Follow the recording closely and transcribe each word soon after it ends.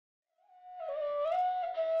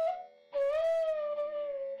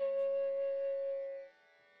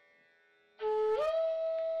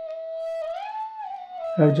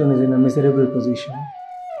Arjun is in a miserable position.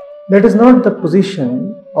 That is not the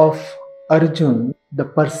position of Arjun, the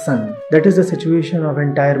person. That is the situation of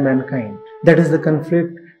entire mankind. That is the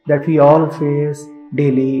conflict that we all face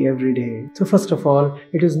daily, every day. So first of all,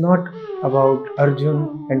 it is not about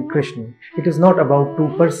Arjun and Krishna. It is not about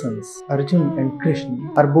two persons. Arjun and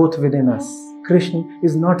Krishna are both within us. Krishna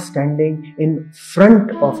is not standing in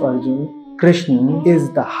front of Arjun. Krishna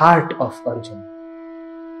is the heart of Arjun.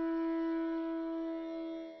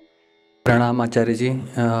 Pranam Acharya ji.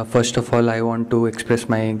 First of all, I want to express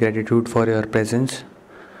my gratitude for your presence,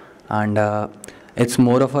 and it's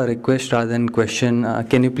more of a request rather than question.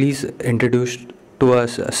 Can you please introduce to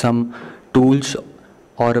us some tools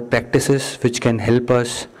or practices which can help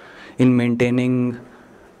us in maintaining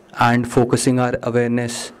and focusing our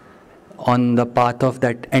awareness on the path of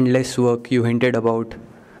that endless work you hinted about,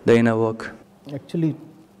 the inner work? Actually,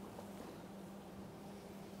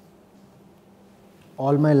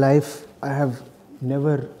 all my life I have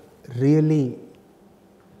never really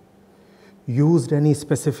used any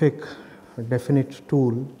specific definite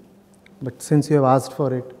tool, but since you have asked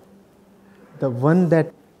for it, the one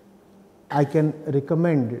that I can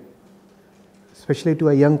recommend, especially to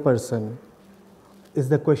a young person, is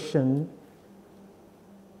the question,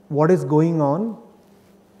 what is going on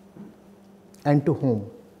and to whom?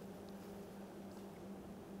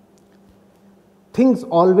 Things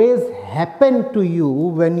always happen to you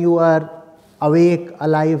when you are awake,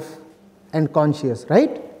 alive and conscious,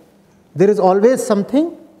 right? There is always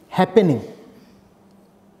something happening.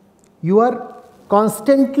 You are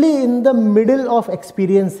constantly in the middle of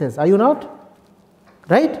experiences, are you not?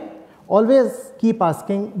 Right? Always keep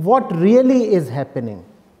asking what really is happening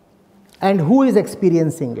and who is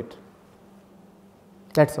experiencing it.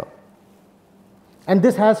 That's all. And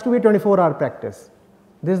this has to be a 24-hour practice.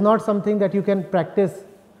 This is not something that you can practice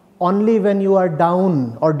only when you are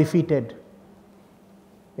down or defeated.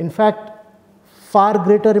 In fact, far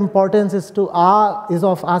greater importance is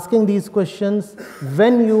of asking these questions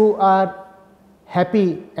when you are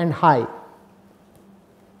happy and high.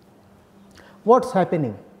 What's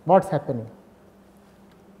happening? What's happening?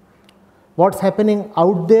 What's happening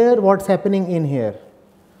out there? What's happening in here?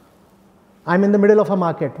 I'm in the middle of a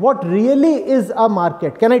market. What really is a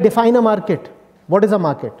market? Can I define a market? What is a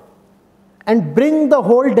market? And bring the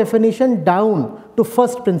whole definition down to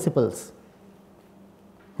first principles.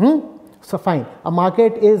 So fine, a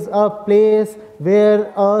market is a place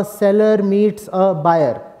where a seller meets a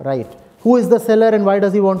buyer, right? Who is the seller and why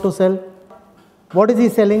does he want to sell? What is he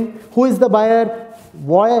selling? Who is the buyer?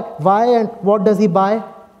 Why and what does he buy?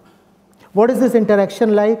 What is this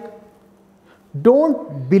interaction like?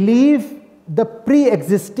 Don't believe the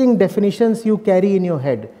pre-existing definitions you carry in your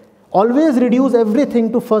head. Always reduce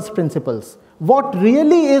everything to first principles. What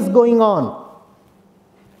really is going on?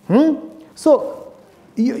 So,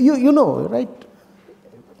 you know, right?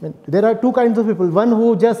 There are two kinds of people. One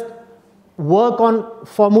who just work on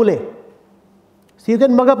formulae. So you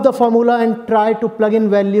can mug up the formula and try to plug in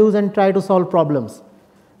values and try to solve problems.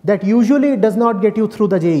 That usually does not get you through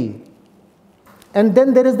the JEE. And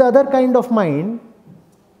then there is the other kind of mind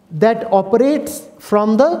that operates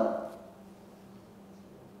from the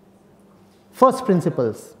first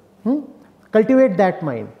principles. Cultivate that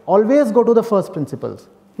mind. Always go to the first principles.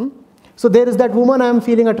 So there is that woman I am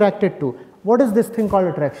feeling attracted to. What is this thing called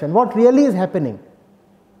attraction? What really is happening?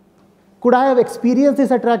 Could I have experienced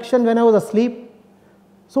this attraction when I was asleep?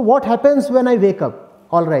 So what happens when I wake up?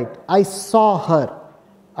 All right, I saw her.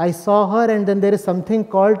 I saw her and then there is something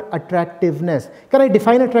called attractiveness. Can I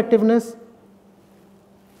define attractiveness?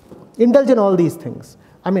 Indulge in all these things.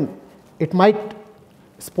 I mean, it might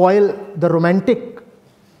spoil the romantic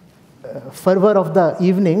fervor of the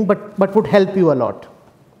evening, but would help you a lot.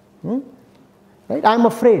 Right? I am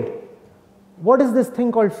afraid. What is this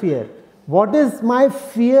thing called fear? What is my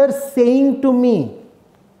fear saying to me?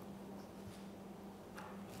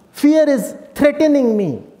 Fear is threatening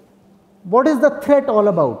me. What is the threat all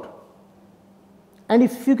about? And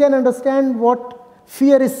if you can understand what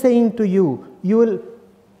fear is saying to you, you will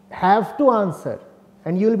have to answer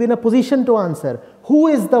and you will be in a position to answer. Who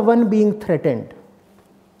is the one being threatened?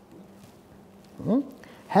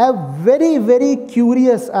 Have very, very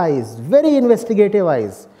curious eyes, very investigative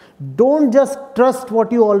eyes. Don't just trust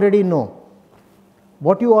what you already know.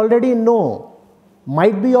 What you already know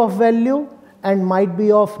might be of value and might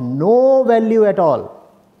be of no value at all.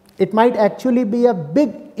 It might actually be a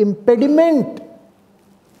big impediment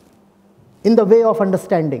in the way of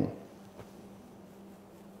understanding.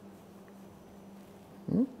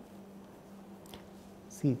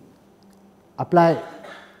 See, apply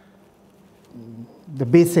the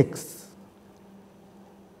basics.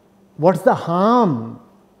 What's the harm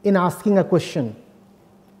in asking a question?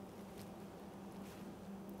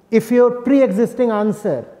 If your pre-existing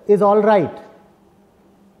answer is all right,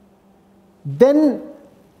 then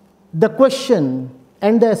the question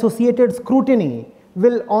and the associated scrutiny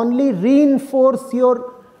will only reinforce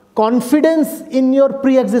your confidence in your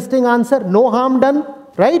pre-existing answer. No harm done,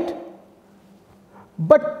 right?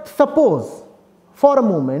 But suppose for a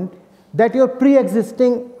moment that your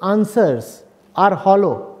pre-existing answers are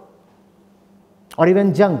hollow or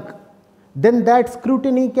even junk, then that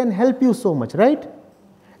scrutiny can help you so much, right?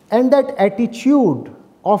 And that attitude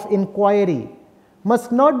of inquiry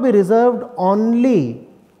must not be reserved only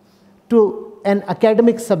to an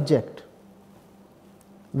academic subject.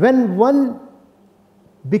 When one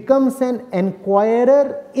becomes an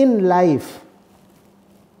inquirer in life,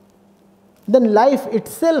 then life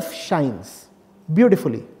itself shines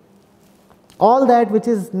beautifully. All that which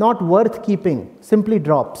is not worth keeping simply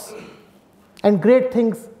drops, and great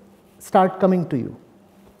things start coming to you.